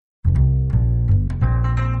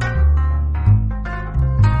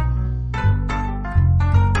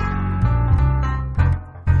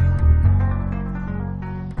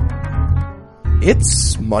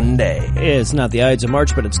It's Monday. It's not the Ides of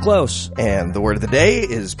March, but it's close. And the word of the day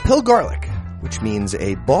is pillgarlic, which means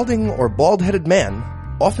a balding or bald-headed man,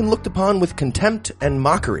 often looked upon with contempt and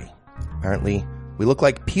mockery. Apparently, we look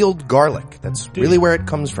like peeled garlic. That's really where it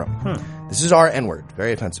comes from. This is our N-word.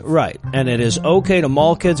 Very offensive. Right. And it is okay to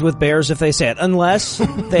maul kids with bears if they say it, unless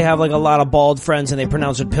they have like a lot of bald friends and they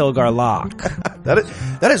pronounce it pillgarlock.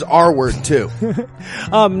 That is our word, too.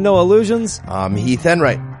 No illusions? I'm Heath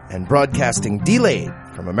Enright, and broadcasting delayed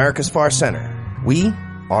from America's Far Center, we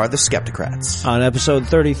are the Skepticrats. On episode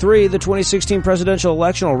 33, the 2016 presidential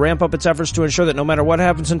election will ramp up its efforts to ensure that no matter what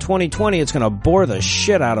happens in 2020, it's going to bore the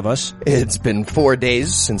shit out of us. It's been 4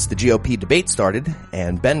 days since the GOP debate started,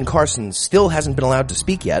 and Ben Carson still hasn't been allowed to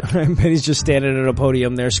speak yet. I bet he's just standing at a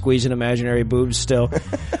podium there squeezing imaginary boobs still.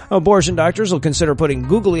 Abortion doctors will consider putting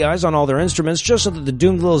googly eyes on all their instruments just so that the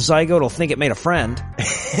doomed little zygote will think it made a friend.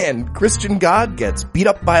 And Christian God gets beat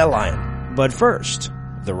up by a lion. But first,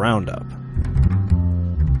 the roundup.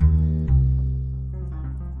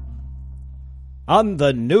 On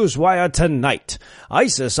the Newswire tonight,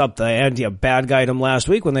 ISIS upped the ante a bad guy item last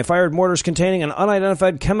week when they fired mortars containing an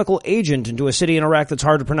unidentified chemical agent into a city in Iraq that's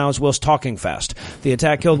hard to pronounce whilst talking fast. The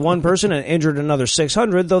attack killed one person and injured another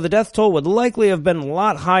 600, though the death toll would likely have been a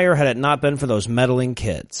lot higher had it not been for those meddling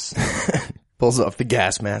kids. Pulls off the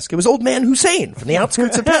gas mask. It was old man Hussein from the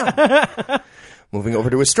outskirts of town. Moving over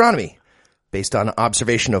to astronomy. Based on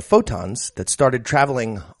observation of photons that started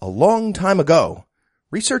traveling a long time ago,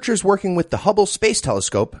 researchers working with the Hubble Space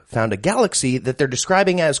Telescope found a galaxy that they're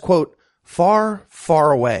describing as, quote, far,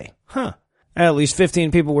 far away. At least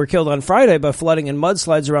 15 people were killed on Friday by flooding and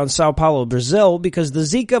mudslides around Sao Paulo, Brazil, because the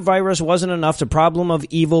Zika virus wasn't enough to problem of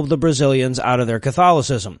evil the Brazilians out of their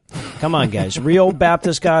Catholicism. Come on, guys. Real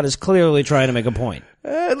Baptist God is clearly trying to make a point.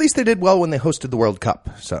 At least they did well when they hosted the World Cup,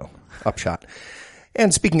 so upshot.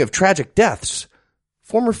 And speaking of tragic deaths,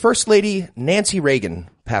 former First Lady Nancy Reagan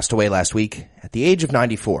passed away last week at the age of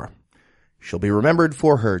 94. She'll be remembered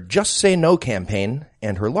for her Just Say No campaign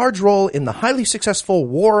and her large role in the highly successful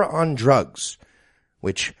war on drugs,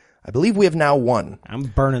 which I believe we have now won. I'm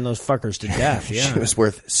burning those fuckers to death, yeah. She was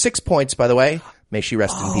worth 6 points, by the way. May she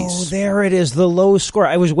rest in peace. Oh, there it is, the low score.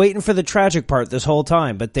 I was waiting for the tragic part this whole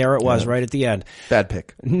time, but there it was, right at the end. Bad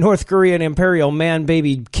pick. North Korean imperial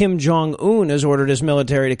man-baby Kim Jong-un has ordered his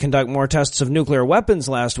military to conduct more tests of nuclear weapons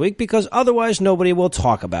last week because otherwise nobody will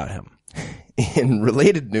talk about him. In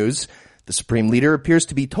related news, the Supreme Leader appears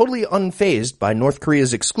to be totally unfazed by North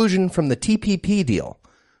Korea's exclusion from the TPP deal.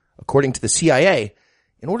 According to the CIA,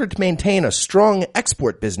 in order to maintain a strong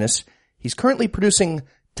export business, he's currently producing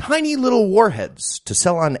tiny little warheads to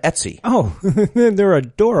sell on Etsy. Oh, they're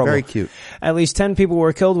adorable. Very cute. At least 10 people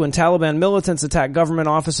were killed when Taliban militants attacked government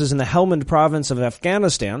offices in the Helmand province of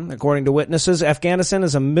Afghanistan. According to witnesses, Afghanistan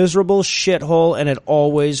is a miserable shithole, and it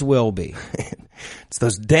always will be. It's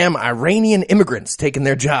those damn Iranian immigrants taking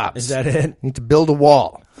their jobs. Is that it? Need to build a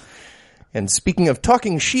wall. And speaking of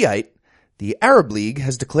talking Shiite, the Arab League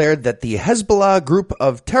has declared that the Hezbollah group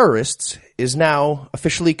of terrorists is now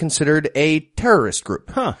officially considered a terrorist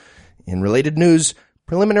group. In related news,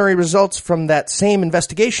 preliminary results from that same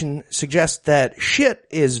investigation suggest that shit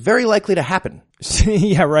is very likely to happen.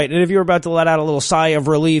 Yeah, right. And if you're about to let out a little sigh of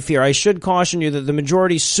relief here, I should caution you that the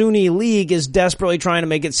majority Sunni League is desperately trying to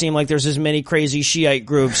make it seem like there's as many crazy Shiite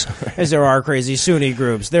groups as there are crazy Sunni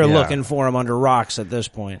groups. They're looking for them under rocks at this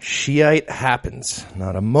point. Shiite happens.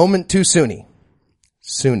 Not a moment too Sunni.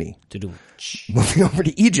 Sunni. Moving over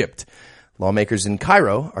to Egypt. Lawmakers in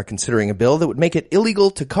Cairo are considering a bill that would make it illegal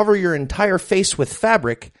to cover your entire face with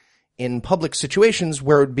fabric in public situations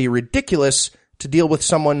where it would be ridiculous to deal with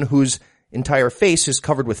someone whose entire face is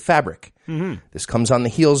covered with fabric. This comes on the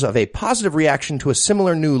heels of a positive reaction to a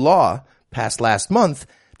similar new law passed last month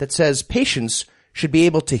that says patients should be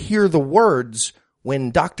able to hear the words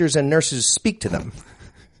when doctors and nurses speak to them.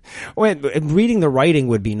 Wait, reading the writing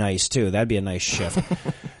would be nice, too. That'd be a nice shift.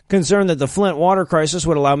 Concerned that the Flint water crisis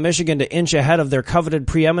would allow Michigan to inch ahead of their coveted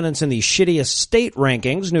preeminence in the shittiest state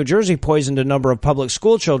rankings, New Jersey poisoned a number of public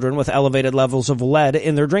school children with elevated levels of lead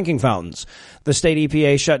in their drinking fountains. The state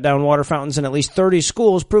EPA shut down water fountains in at least 30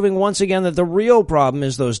 schools, proving once again that the real problem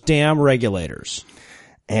is those damn regulators.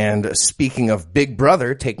 And speaking of Big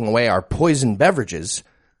Brother taking away our poison beverages,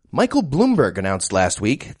 Michael Bloomberg announced last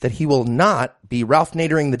week that he will not be Ralph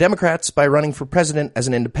Nadering the Democrats by running for president as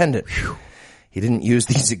an independent. He didn't use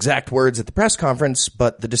these exact words at the press conference,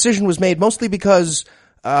 but the decision was made mostly because,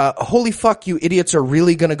 holy fuck, you idiots are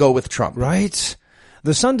really going to go with Trump. Right?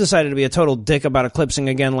 The Sun decided to be a total dick about eclipsing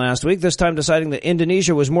again last week, this time deciding that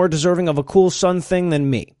Indonesia was more deserving of a cool sun thing than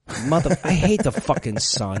me. I hate the fucking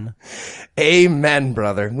sun. Amen,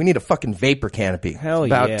 brother. We need a fucking vapor canopy. Hell it's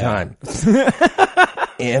about yeah. time.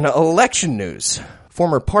 In election news,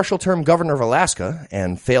 former partial-term governor of Alaska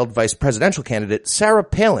and failed vice presidential candidate Sarah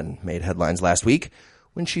Palin made headlines last week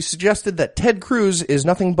when she suggested that Ted Cruz is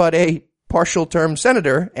nothing but a partial-term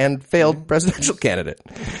senator and failed presidential candidate.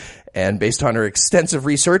 And based on her extensive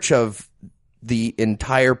research of the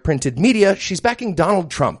entire printed media, she's backing Donald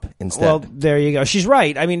Trump instead. Well, there you go. She's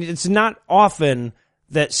right. I mean, it's not often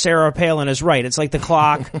that Sarah Palin is right. It's like the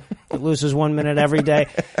clock that loses 1 minute every day.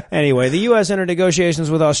 Anyway, the U.S. entered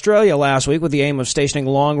negotiations with Australia last week with the aim of stationing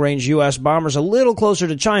long-range U.S. bombers a little closer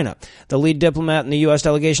to China. The lead diplomat in the U.S.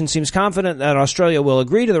 delegation seems confident that Australia will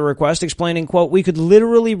agree to the request, explaining, quote, "We could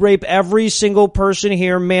literally rape every single person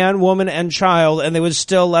here, man, woman, and child, and they would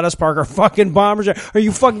still let us park our fucking bombers. Are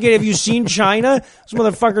you fucking kidding? Have you seen China? Those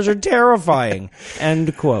motherfuckers are terrifying."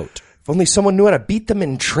 End quote. If only someone knew how to beat them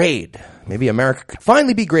in trade. Maybe America could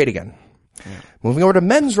finally be great again. Yeah. Moving over to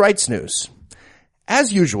men's rights news.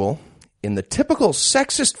 As usual, in the typical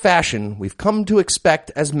sexist fashion we've come to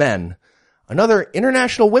expect as men, another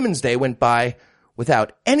International Women's Day went by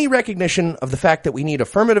without any recognition of the fact that we need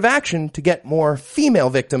affirmative action to get more female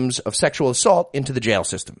victims of sexual assault into the jail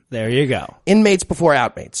system. There you go. Inmates before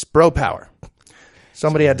outmates. Bro power.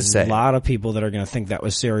 Somebody had to say. A lot of people that are going to think that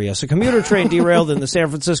was serious. A commuter train derailed in the San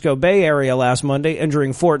Francisco Bay Area last Monday,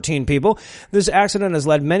 injuring 14 people. This accident has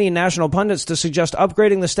led many national pundits to suggest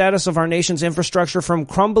upgrading the status of our nation's infrastructure from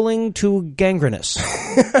crumbling to gangrenous.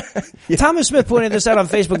 Yeah. Thomas Smith pointed this out on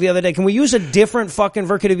Facebook the other day. Can we use a different fucking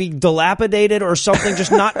verb? Could it be dilapidated or something?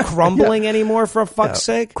 Just not crumbling anymore, for fuck's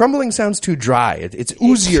sake? Crumbling sounds too dry. It's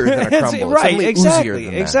oozier than a crumble. Right, it's exactly. Oozier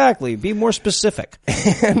than that. Exactly. Be more specific.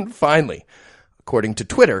 And finally, according to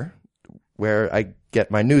Twitter, where I get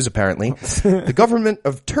my news apparently, the government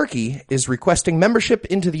of Turkey is requesting membership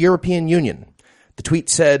into the European Union. The tweet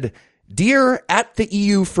said, "Dear at the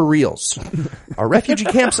EU for reals, our refugee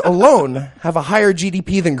camps alone have a higher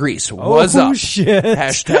GDP than Greece. What's up? Shit.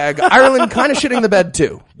 Hashtag Ireland kind of shitting the bed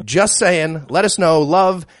too. Just saying, let us know.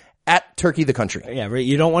 Love at Turkey the country." Yeah, right.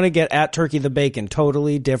 You don't want to get at Turkey the bacon.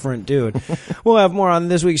 Totally different dude. We'll have more on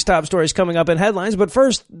this week's top stories coming up in headlines, but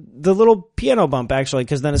first, the little piano bump, actually,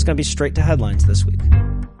 because then it's going to be straight to headlines this week.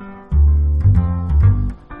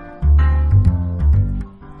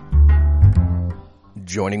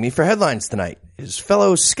 Joining me for headlines tonight is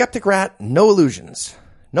fellow Skepticrat No Illusions.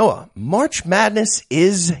 Noah, March Madness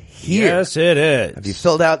is here. Yes, it is. Have you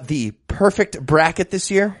filled out the perfect bracket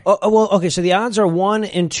this year? Well, okay, so the odds are 1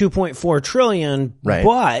 in 2.4 trillion, right.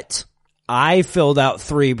 But I filled out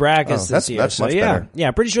 3 brackets this year. That's much better.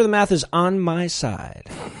 Yeah, pretty sure the math is on my side.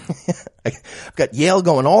 I've got Yale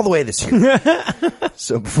going all the way this year.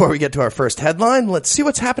 So before we get to our first headline, let's see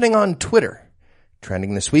what's happening on Twitter.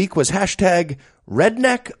 Trending this week was hashtag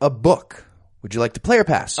Redneck a Book. Would you like to play or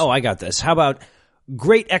pass? Oh, I got this. How about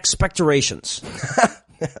Great Expectorations?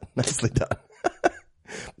 Nicely done.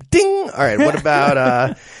 Ding! All right, what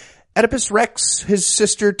about Oedipus Rex, his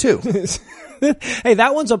sister too? Hey,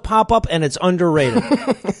 that one's a pop-up and it's underrated.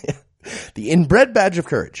 Yeah. The Inbred Badge of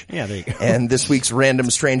Courage. Yeah, there you go. And this week's Random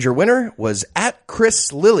Stranger winner was at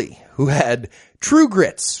Chris Lilly, who had True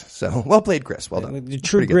Grits. So, well played, Chris. Well done.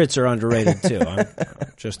 True Grits are underrated, too. I'm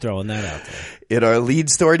just throwing that out there. In our lead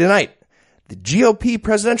story tonight, the GOP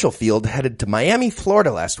presidential field headed to Miami,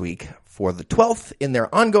 Florida last week for the 12th in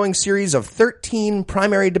their ongoing series of 13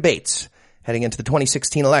 primary debates heading into the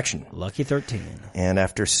 2016 election. Lucky 13. And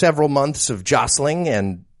after several months of jostling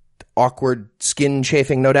and awkward skin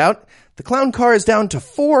chafing, no doubt, the clown car is down to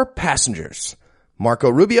 4 passengers: Marco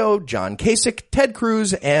Rubio, John Kasich, Ted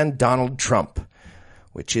Cruz, and Donald Trump,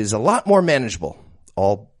 which is a lot more manageable,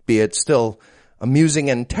 albeit still amusing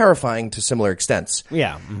and terrifying to similar extents.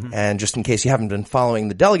 Yeah. Mm-hmm. And just in case you haven't been following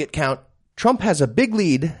the delegate count, Trump has a big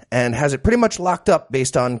lead and has it pretty much locked up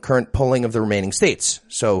based on current polling of the remaining states.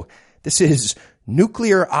 So this is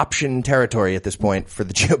nuclear option territory at this point for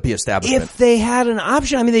the GOP establishment. If they had an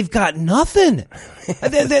option, I mean, they've got nothing.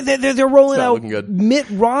 They're rolling out Mitt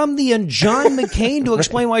Romney and John McCain to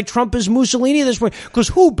explain why Trump is Mussolini at this point. Because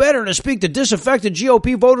who better to speak to disaffected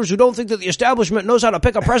GOP voters who don't think that the establishment knows how to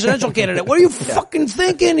pick a presidential candidate? What are you fucking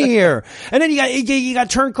thinking here? And then you got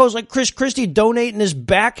turncoats like Chris Christie donating his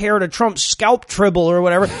back hair to Trump's scalp tribble or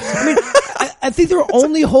whatever. I mean, I think they're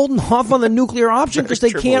only holding off on the nuclear option because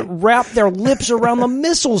they can't wrap their lips around the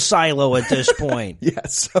missile silo at this point. Yeah,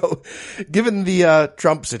 so given the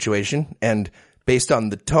Trump situation and based on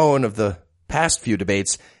the tone of the past few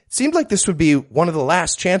debates, it seemed like this would be one of the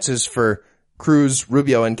last chances for Cruz,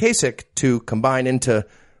 Rubio, and Kasich to combine into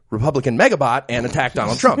Republican Megabot and attack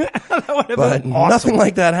Donald Trump. But nothing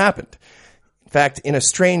like that happened. In fact, in a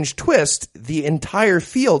strange twist, the entire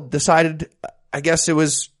field decided, I guess it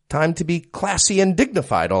was time to be classy and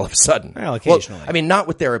dignified all of a sudden. Well, occasionally. Well, I mean, not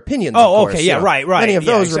with their opinions, Oh, of course. okay, yeah, right. Many of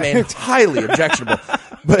those exactly. remain highly objectionable.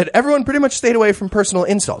 But everyone pretty much stayed away from personal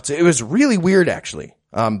insults. It was really weird, actually.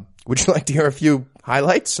 Would you like to hear a few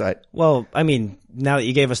highlights? Well, I mean, now that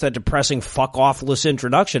you gave us that depressing fuck-offless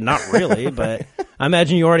introduction, not really, but I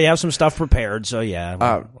imagine you already have some stuff prepared, so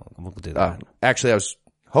yeah, we'll do that. Actually, I was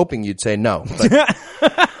hoping you'd say no, but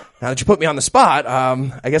now that you put me on the spot,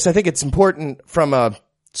 I guess I think it's important from a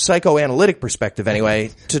psychoanalytic perspective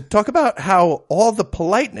anyway, to talk about how all the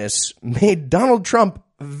politeness made Donald Trump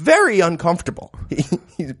very uncomfortable.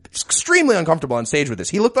 He's extremely uncomfortable on stage with this.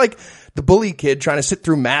 He looked like the bully kid trying to sit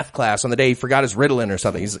through math class on the day he forgot his Ritalin or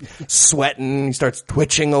something. He's sweating. He starts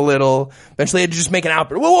twitching a little. Eventually, he had to just make an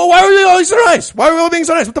outburst. Whoa, why are we all so nice? Why are we all being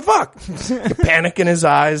so nice? What the fuck? The panic in his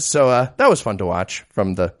eyes. So that was fun to watch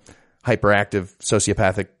from the hyperactive,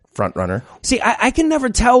 sociopathic front runner. See, I can never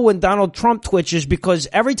tell when Donald Trump twitches because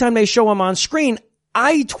every time they show him on screen,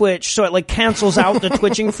 I twitch, so it like cancels out the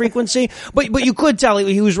twitching frequency. But you could tell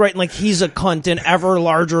he was writing like he's a cunt in ever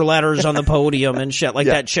larger letters on the podium and shit, like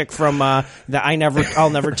that chick from the I'll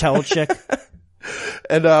never tell chick.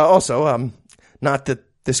 And also, not that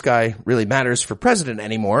this guy really matters for president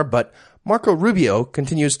anymore, but Marco Rubio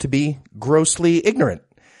continues to be grossly ignorant.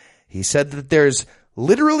 He said that there's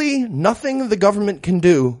literally nothing the government can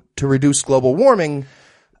do to reduce global warming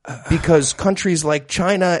because countries like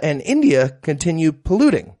China and India continue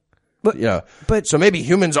polluting. But so maybe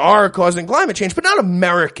humans are causing climate change, but not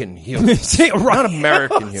American humans. Not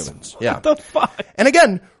American humans. Yeah. What the fuck? And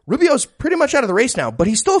again, Rubio's pretty much out of the race now, but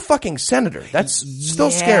he's still a fucking senator. That's still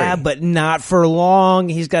scary. Yeah, but not for long.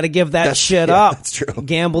 He's got to give that shit up. That's true.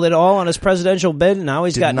 Gambled it all on his presidential bid, and now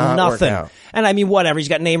he's got nothing. And I mean, whatever. He's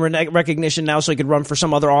got name recognition now, so he could run for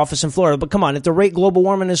some other office in Florida. But come on, at the rate global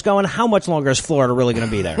warming is going, how much longer is Florida really going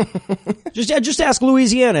to be there? just ask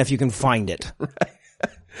Louisiana if you can find it. Right.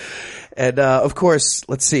 And, of course,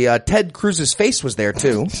 let's see, Ted Cruz's face was there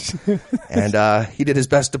too. And, he did his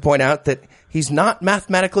best to point out that he's not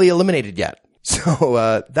mathematically eliminated yet.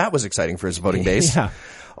 So, that was exciting for his voting base. Yeah.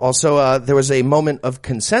 Also, there was a moment of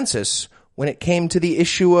consensus when it came to the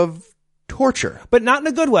issue of torture. But not in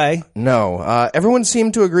a good way. No. Everyone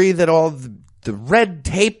seemed to agree that all the red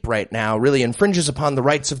tape right now really infringes upon the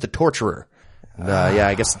rights of the torturer. Yeah,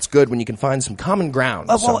 I guess it's good when you can find some common ground.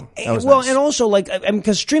 Nice. And also, like, I mean,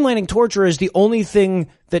 because streamlining torture is the only thing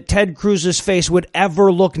that Ted Cruz's face would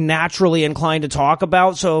ever look naturally inclined to talk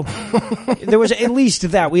about. So there was at least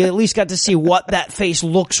that. We at least got to see what that face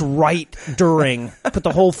looks right during. Put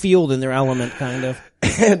the whole field in their element, kind of.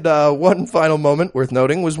 And one final moment worth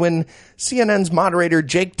noting was when CNN's moderator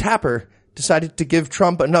Jake Tapper decided to give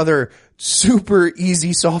Trump another super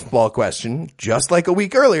easy softball question, just like a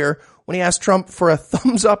week earlier, when he asked Trump for a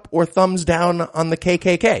thumbs up or thumbs down on the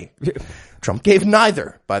KKK. Trump gave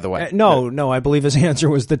neither, by the way. No, I believe his answer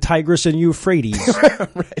was the Tigris and Euphrates.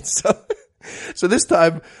 Right. So this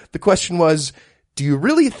time the question was, do you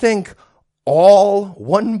really think all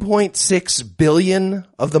 1.6 billion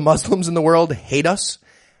of the Muslims in the world hate us?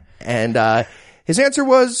 And his answer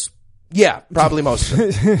was, yeah, probably most of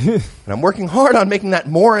them. And I'm working hard on making that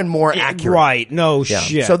more and more accurate. Right. No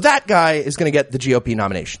shit. So that guy is going to get the GOP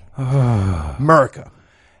nomination. America.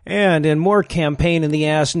 And in more campaign in the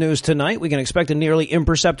ass news tonight, we can expect a nearly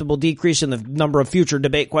imperceptible decrease in the number of future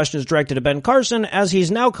debate questions directed to Ben Carson, as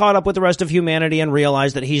he's now caught up with the rest of humanity and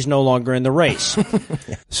realized that he's no longer in the race.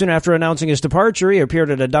 Yeah. Soon after announcing his departure, he appeared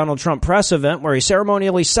at a Donald Trump press event where he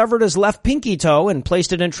ceremonially severed his left pinky toe and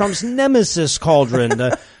placed it in Trump's nemesis cauldron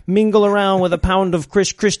to mingle around with a pound of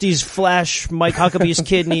Chris Christie's flesh, Mike Huckabee's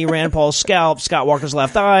kidney, Rand Paul's scalp, Scott Walker's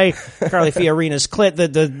left eye, Carly Fiorina's clit,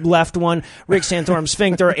 the left one, Rick Santorum's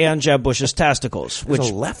sphincter, and Jeb Bush's testicles. There's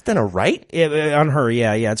a left and a right? On her,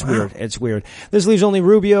 yeah, it's weird. It's weird. This leaves only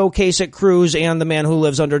Rubio, Kasich, Cruz, and the man who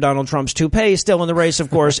lives under Donald Trump's toupee still in the race, of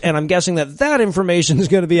course, and I'm guessing that information is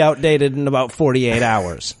going to be outdated in about 48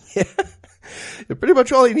 hours. Yeah. Pretty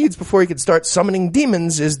much all he needs before he can start summoning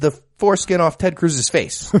demons is the foreskin off Ted Cruz's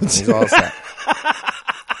face. He's all set.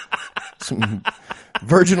 Some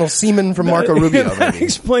virginal semen from Marco Rubio. That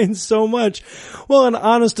explains so much. Well, an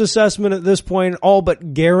honest assessment at this point all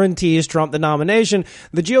but guarantees Trump the nomination.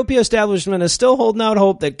 The GOP establishment is still holding out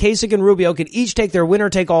hope that Kasich and Rubio could each take their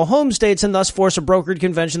winner-take-all home states and thus force a brokered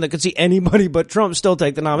convention that could see anybody but Trump still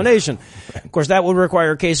take the nomination. Of course, that would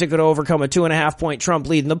require Kasich to overcome a 2.5-point Trump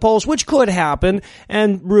lead in the polls, which could happen,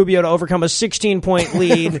 and Rubio to overcome a 16-point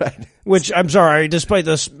lead. Right. which, I'm sorry, despite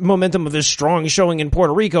the momentum of his strong showing in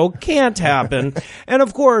Puerto Rico, can't happen. And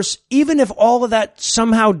of course, even if all of that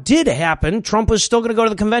somehow did happen, Trump was still going to go to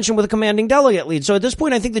the convention with a commanding delegate lead. So at this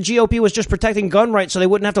point, I think the GOP was just protecting gun rights so they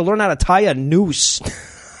wouldn't have to learn how to tie a noose.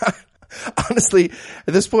 Honestly,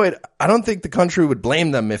 at this point, I don't think the country would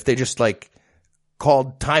blame them if they just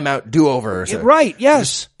called timeout do-over or something. Right, yes.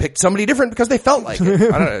 Just picked somebody different because they felt like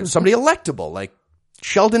it. I don't know, somebody electable, like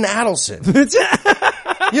Sheldon Adelson.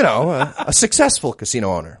 A successful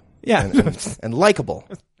casino owner. Yeah. And likable.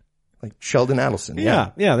 Like Sheldon Adelson. Yeah,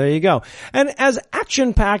 there you go. And as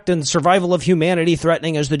action-packed and survival of humanity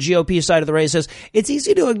threatening as the GOP side of the race is, it's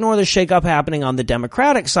easy to ignore the shakeup happening on the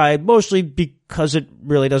Democratic side, mostly because it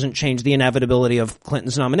really doesn't change the inevitability of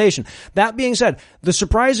Clinton's nomination. That being said, the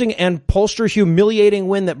surprising and pollster-humiliating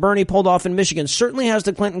win that Bernie pulled off in Michigan certainly has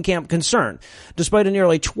the Clinton camp concerned. Despite a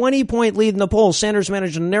nearly 20-point lead in the polls, Sanders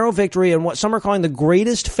managed a narrow victory in what some are calling the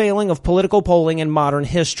greatest failing of political polling in modern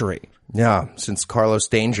history. Yeah, since Carlos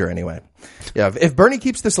Danger, anyway. Yeah, if Bernie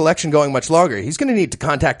keeps this election going much longer, he's going to need to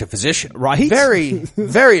contact a physician. Right? Very,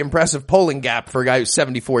 very impressive polling gap for a guy who's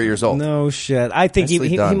 74 years old. No shit. I think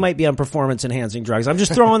he might be on performance-enhancing drugs. I'm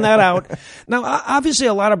just throwing that out. Now, obviously,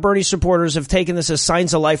 a lot of Bernie supporters have taken this as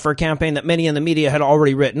signs of life for a campaign that many in the media had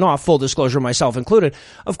already written off, full disclosure, myself included.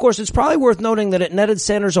 Of course, it's probably worth noting that it netted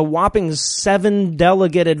Sanders a whopping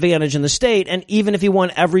 7-delegate advantage in the state, and even if he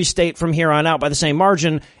won every state from here on out by the same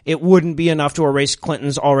margin, it wouldn't be enough to erase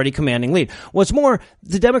Clinton's already commanding lead. What's more,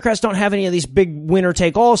 the Democrats don't have any of these big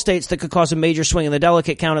winner-take-all states that could cause a major swing in the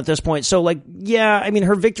delegate count at this point. So,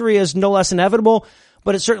 her victory is no less inevitable,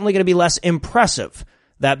 but it's certainly going to be less impressive.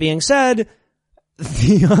 That being said,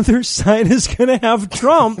 the other side is going to have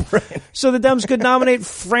Trump, right. So the Dems could nominate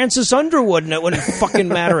Francis Underwood, and it wouldn't fucking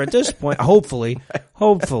matter at this point. Hopefully.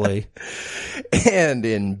 And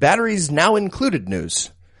in batteries now included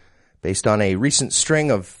news, based on a recent string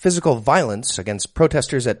of physical violence against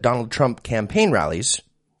protesters at Donald Trump campaign rallies,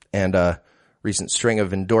 and a recent string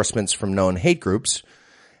of endorsements from known hate groups,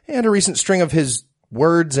 and a recent string of his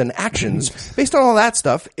words and actions. Based on all that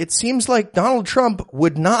stuff, it seems like Donald Trump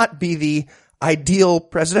would not be the ideal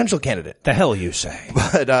presidential candidate. The hell you say.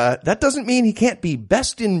 But that doesn't mean he can't be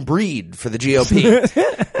best in breed for the GOP.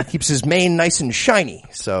 He keeps his mane nice and shiny,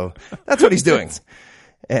 so that's what he's doing.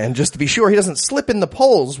 And just to be sure he doesn't slip in the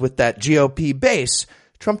polls with that GOP base,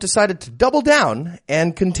 Trump decided to double down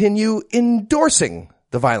and continue endorsing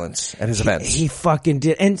the violence at his events. He fucking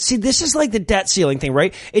did. And see, this is like the debt ceiling thing,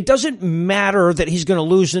 right? It doesn't matter that he's going to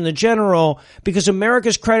lose in the general because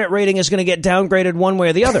America's credit rating is going to get downgraded one way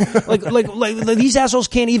or the other. like these assholes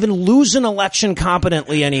can't even lose an election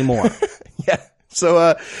competently anymore. Yeah.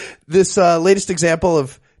 So, this, latest example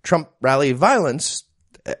of Trump rally violence,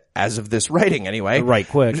 as of this writing anyway. Right,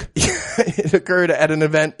 quick. It occurred at an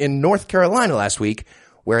event in North Carolina last week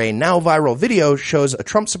where a now viral video shows a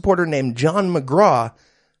Trump supporter named John McGraw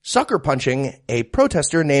sucker punching a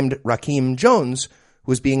protester named Rakeem Jones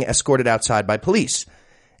who was being escorted outside by police.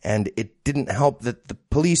 And it didn't help that the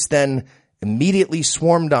police then immediately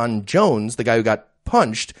swarmed on Jones, the guy who got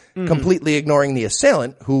punched, completely ignoring the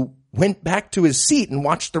assailant who went back to his seat and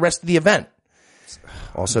watched the rest of the event.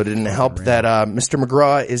 Also didn't help that Mr.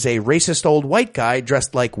 McGraw is a racist old white guy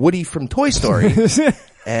dressed like Woody from Toy Story,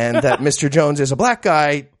 and that Mr. Jones is a black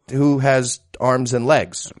guy who has arms and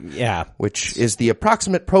legs. Yeah. Which is the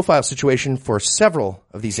approximate profile situation for several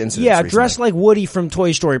of these incidents. Yeah, recently. dressed like Woody from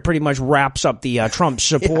Toy Story pretty much wraps up the Trump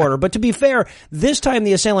supporter. Yeah. But to be fair, this time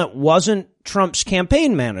the assailant wasn't Trump's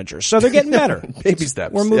campaign manager, so they're getting better. Baby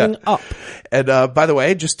steps. We're moving up. And by the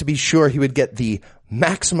way, just to be sure he would get the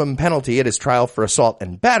maximum penalty at his trial for assault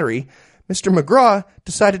and battery, Mr. McGraw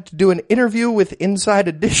decided to do an interview with Inside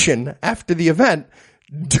Edition after the event,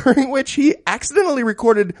 during which he accidentally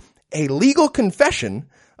recorded a legal confession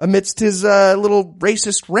amidst his little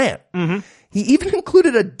racist rant. Mm-hmm. He even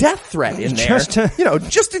included a death threat in there,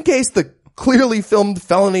 just in case the clearly filmed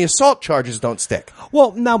felony assault charges don't stick.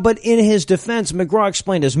 Well, now, but in his defense, McGraw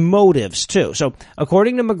explained his motives, too. So,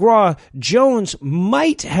 according to McGraw, Jones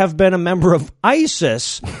might have been a member of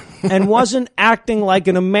ISIS and wasn't acting like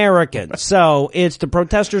an American. So, it's the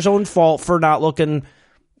protester's own fault for not looking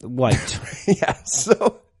white. Yeah,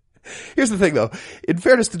 so here's the thing, though. In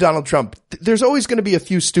fairness to Donald Trump, there's always going to be a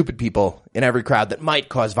few stupid people in every crowd that might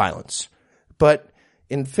cause violence. But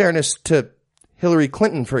in fairness to Hillary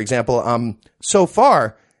Clinton, for example, so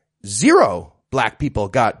far, 0 black people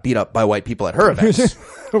got beat up by white people at her events.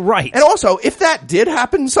 Right. And also, if that did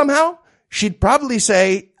happen somehow, she'd probably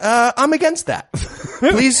say, I'm against that.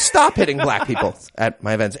 Please stop hitting black people at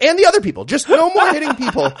my events. And the other people. Just no more hitting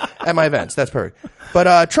people at my events. That's perfect.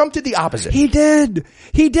 But Trump did the opposite. He did.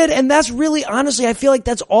 And that's really, honestly, I feel like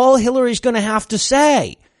that's all Hillary's going to have to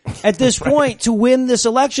say at this point to win this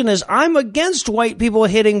election is, I'm against white people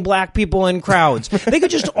hitting black people in crowds. They could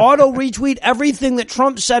just auto retweet everything that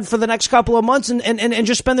Trump said for the next couple of months and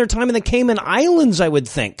just spend their time in the Cayman Islands, I would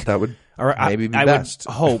think. That would maybe be I best.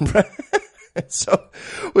 Would hope. So,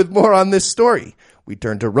 with more on this story, we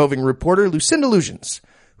turn to roving reporter Lucinda Lugeons,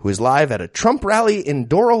 who is live at a Trump rally in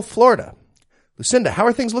Doral, Florida. Lucinda, how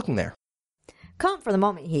are things looking there? Calm for the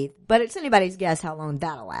moment, Heath, but it's anybody's guess how long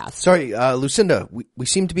that'll last. Sorry, Lucinda, we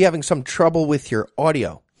seem to be having some trouble with your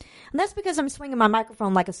audio. And that's because I'm swinging my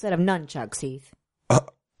microphone like a set of nunchucks, Heath.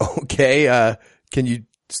 Okay, can you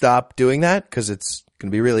stop doing that? Because it's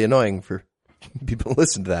going to be really annoying for people to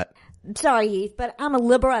listen to that. Sorry, Heath, but I'm a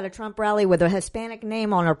liberal at a Trump rally with a Hispanic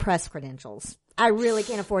name on her press credentials. I really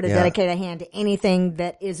can't afford to dedicate a hand to anything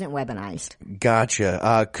that isn't weaponized.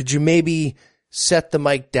 Gotcha. Could you maybe set the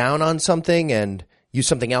mic down on something and use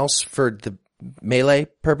something else for the melee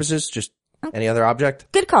purposes? Just any other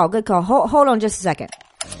object? Good call. Hold on just a second.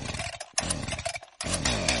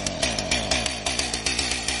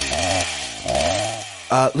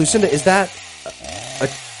 Lucinda, is that a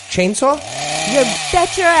chainsaw? You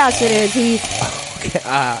bet your ass it is, Heath. Okay,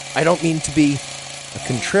 I don't mean to be a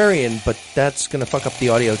contrarian, but that's going to fuck up the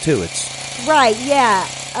audio too. It's right, yeah.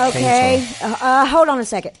 Okay. Hold on a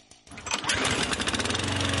second.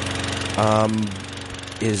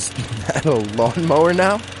 Is that a lawnmower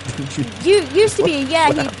now? You used to be,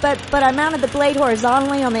 yeah, Heath, but I mounted the blade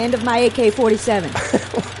horizontally on the end of my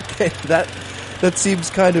AK-47. Okay, that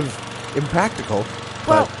seems kind of impractical.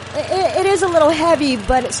 Well, it is a little heavy,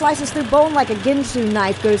 but it slices through bone like a Ginsu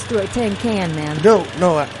knife goes through a tin can, man. No,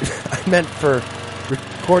 I meant for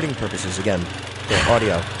recording purposes again, for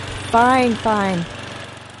audio. Fine.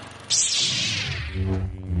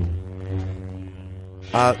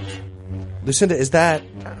 Lucinda, is that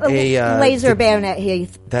a laser bayonet,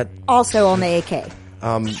 Heath? That also on the AK.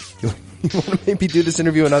 You want to maybe do this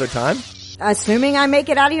interview another time? Assuming I make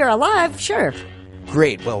it out of here alive, sure.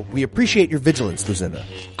 Great. Well, we appreciate your vigilance, Lucinda.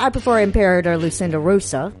 I prefer Imperator Lucinda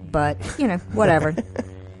Rosa, but, whatever.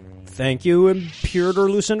 Thank you, Imperator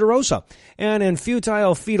Lucinda Rosa. And in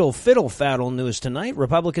futile fetal fiddle faddle news tonight,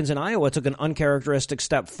 Republicans in Iowa took an uncharacteristic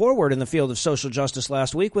step forward in the field of social justice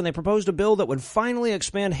last week when they proposed a bill that would finally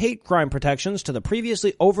expand hate crime protections to the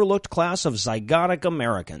previously overlooked class of zygotic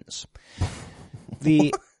Americans.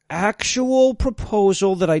 The actual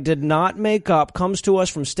proposal that I did not make up comes to us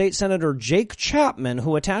from State Senator Jake Chapman,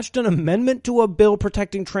 who attached an amendment to a bill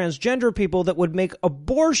protecting transgender people that would make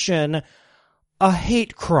abortion a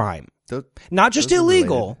hate crime. Not just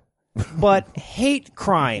illegal, but hate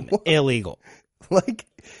crime illegal. Like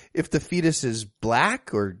if the fetus is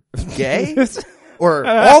black or gay or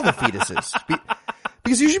all the fetuses.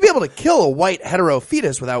 Because you should be able to kill a white hetero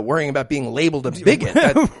fetus without worrying about being labeled a bigot.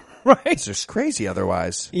 Right. It's just crazy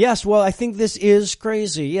otherwise. Yes, well, I think this is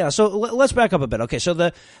crazy. Yeah, so let's back up a bit. Okay, so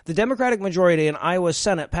the Democratic majority in Iowa's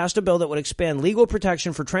Senate passed a bill that would expand legal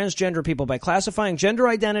protection for transgender people by classifying gender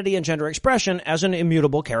identity and gender expression as an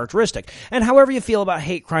immutable characteristic. And however you feel about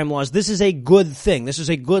hate crime laws, this is a good thing. This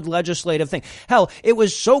is a good legislative thing. Hell, it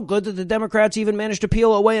was so good that the Democrats even managed to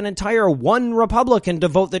peel away an entire one Republican to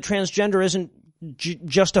vote that transgender isn't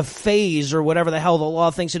just a phase or whatever the hell the law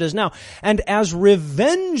thinks it is now. And as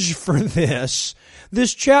revenge for this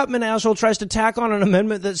Chapman asshole tries to tack on an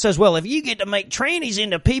amendment that says, well, if you get to make trannies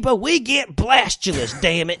into people, we get blastulous,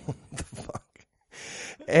 damn it. What the fuck?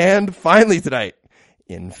 And finally tonight,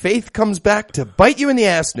 in Faith Comes Back to Bite You in the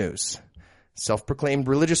Ass news, self-proclaimed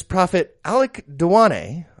religious prophet Alec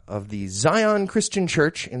Duane of the Zion Christian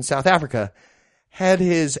Church in South Africa had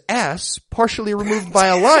his ass partially removed by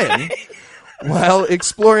a lion while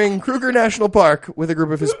exploring Kruger National Park with a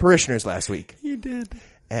group of his parishioners last week. He did.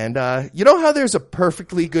 And you know how there's a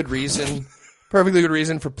perfectly good reason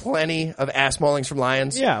for plenty of ass maulings from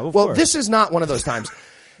lions? Yeah, of well, course. This is not one of those times.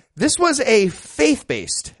 This was a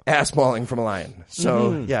faith-based ass mauling from a lion.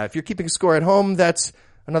 So, yeah, if you're keeping score at home, that's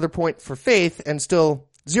another point for faith and still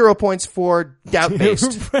 0 points for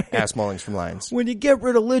doubt-based Right. ass maulings from lions. When you get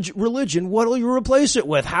rid of religion, what will you replace it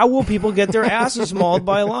with? How will people get their asses mauled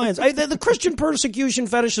by lions? The Christian persecution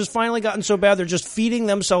fetish has finally gotten so bad they're just feeding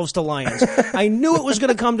themselves to lions. I knew it was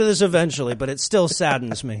going to come to this eventually, but it still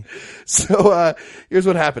saddens me. So here's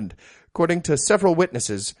what happened. According to several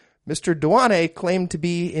witnesses, Mr. Duane claimed to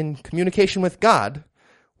be in communication with God,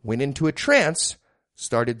 went into a trance,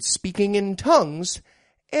 started speaking in tongues,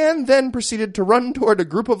 and then proceeded to run toward a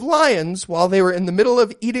group of lions while they were in the middle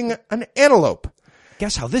of eating an antelope.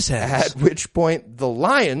 Guess how this ends. At which point the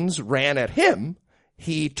lions ran at him.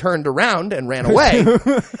 He turned around and ran away.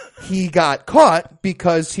 He got caught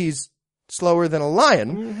because he's slower than a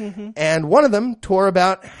lion. And one of them tore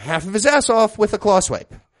about half of his ass off with a claw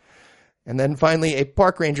swipe. And then finally a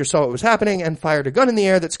park ranger saw what was happening and fired a gun in the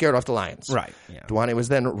air that scared off the lions. Right. Yeah. Duane was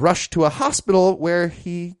then rushed to a hospital where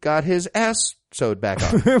he got his ass sewed back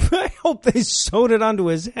up. I hope they sewed it onto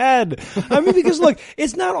his head. I mean, because look,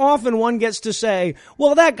 it's not often one gets to say,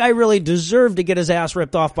 well, that guy really deserved to get his ass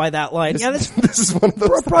ripped off by that lion. Yeah, This is one of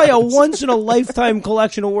those probably times. a once-in-a-lifetime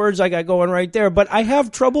collection of words I got going right there, but I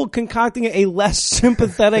have trouble concocting a less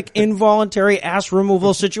sympathetic, involuntary ass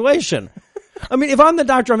removal situation. I mean, if I'm the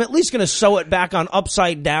doctor, I'm at least going to sew it back on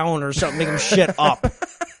upside down or something, make him shit up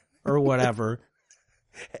or whatever.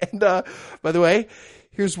 And, by the way,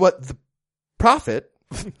 here's what the prophet,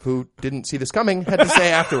 who didn't see this coming, had to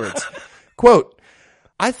say afterwards. Quote,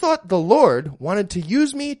 I thought the Lord wanted to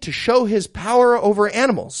use me to show his power over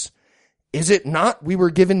animals. Is it not we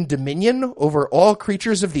were given dominion over all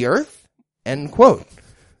creatures of the earth? End quote.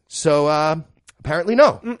 So, apparently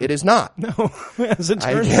no, it is not. No, as it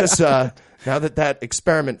I turns guess, out. now that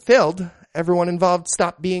experiment failed, everyone involved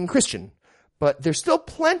stopped being Christian. But there's still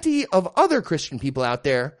plenty of other Christian people out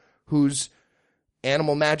there whose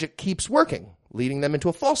animal magic keeps working, leading them into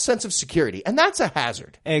a false sense of security. And that's a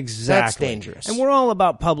hazard. Exactly. That's dangerous. And we're all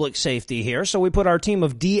about public safety here, so we put our team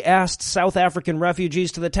of de-assed South African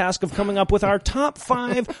refugees to the task of coming up with our top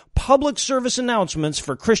 5 public service announcements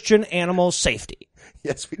for Christian animal safety.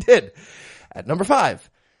 Yes, we did. At number 5,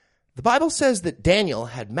 the Bible says that Daniel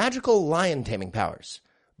had magical lion taming powers,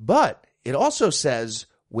 but it also says,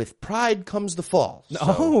 with pride comes the fall.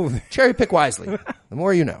 So cherry pick wisely. The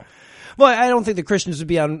more you know. Well, I don't think the Christians would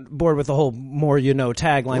be on board with the whole more you know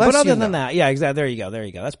tagline. Less but other you than know. that, yeah, exactly. There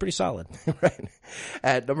you go. That's pretty solid. Right.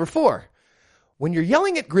 At number 4, when you're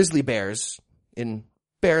yelling at grizzly bears in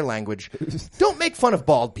bear language, don't make fun of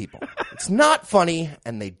bald people. It's not funny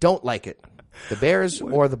and they don't like it. The bears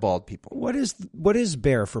or the bald people. What is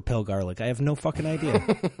bear for pill garlic? I have no fucking idea.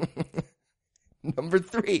 Number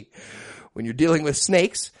 3, when you're dealing with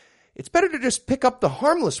snakes, it's better to just pick up the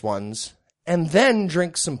harmless ones and then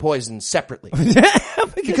drink some poison separately.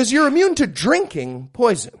 Because you're immune to drinking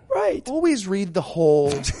poison. Right. Always read the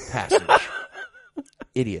whole passage.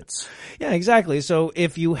 Idiots. Yeah, exactly. So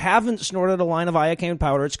if you haven't snorted a line of iocane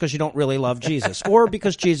powder, it's because you don't really love Jesus, or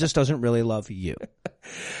because Jesus doesn't really love you.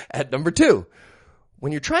 At number 2,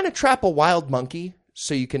 when you're trying to trap a wild monkey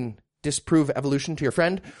so you can disprove evolution to your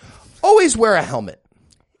friend, always wear a helmet.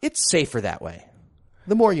 It's safer that way.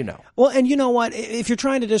 The more you know. Well, and you know what? If you're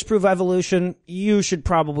trying to disprove evolution, you should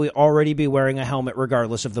probably already be wearing a helmet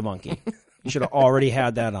regardless of the monkey. You should have already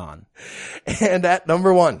had that on. And at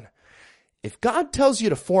number 1, if God tells you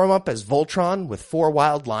to form up as Voltron with 4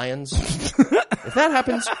 wild lions, if that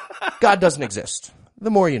happens, God doesn't exist. The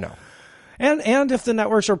more you know. And if the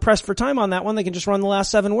networks are pressed for time on that one, they can just run the last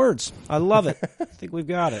 7 words. I love it. I think we've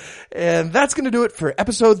got it. And that's going to do it for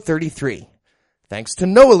episode 33. Thanks to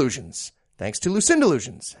No Illusions. Thanks to Lucinda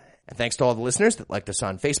Illusions. And thanks to all the listeners that liked us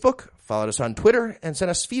on Facebook, followed us on Twitter, and sent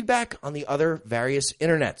us feedback on the other various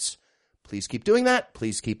internets. Please keep doing that.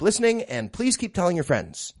 Please keep listening. And please keep telling your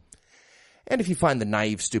friends. And if you find the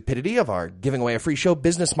naive stupidity of our giving away a free show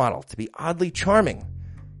business model to be oddly charming,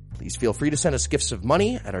 please feel free to send us gifts of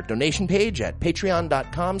money at our donation page at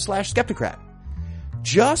patreon.com/Skepticrat.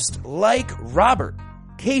 Just like Robert,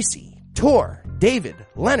 Casey, Tor, David,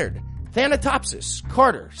 Leonard, Thanatopsis,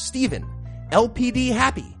 Carter, Stephen, LPD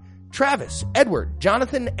Happy, Travis, Edward,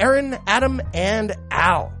 Jonathan, Aaron, Adam, and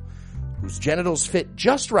Al, whose genitals fit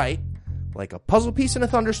just right, like a puzzle piece in a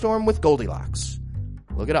thunderstorm with Goldilocks.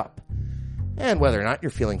 Look it up. And whether or not you're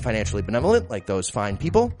feeling financially benevolent like those fine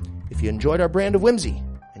people, if you enjoyed our brand of whimsy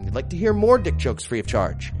and you'd like to hear more dick jokes free of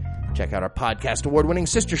charge, check out our podcast award-winning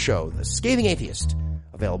sister show, The Scathing Atheist,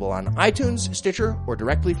 available on iTunes, Stitcher, or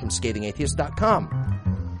directly from scathingatheist.com.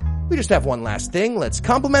 We just have one last thing. Let's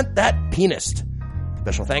compliment that pianist.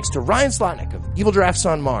 Special thanks to Ryan Slotnick of Evil Drafts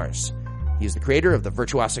on Mars. He is the creator of the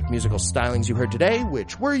virtuosic musical stylings you heard today,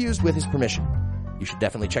 which were used with his permission. You should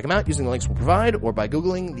definitely check him out using the links we'll provide or by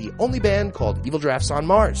Googling the only band called Evil Drafts on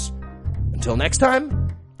Mars. Until next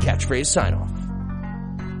time, catchphrase sign off.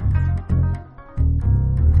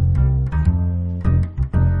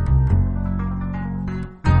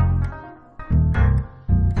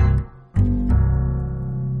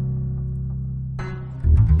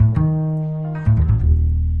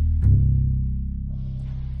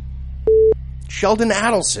 Sheldon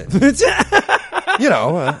Adelson. You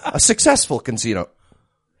know, a successful casino.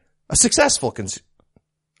 A successful casino.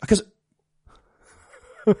 Because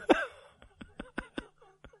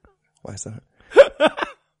Why is that?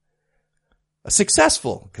 A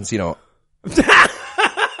successful casino.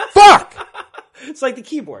 Fuck! It's like the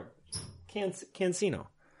keyboard. Cansino.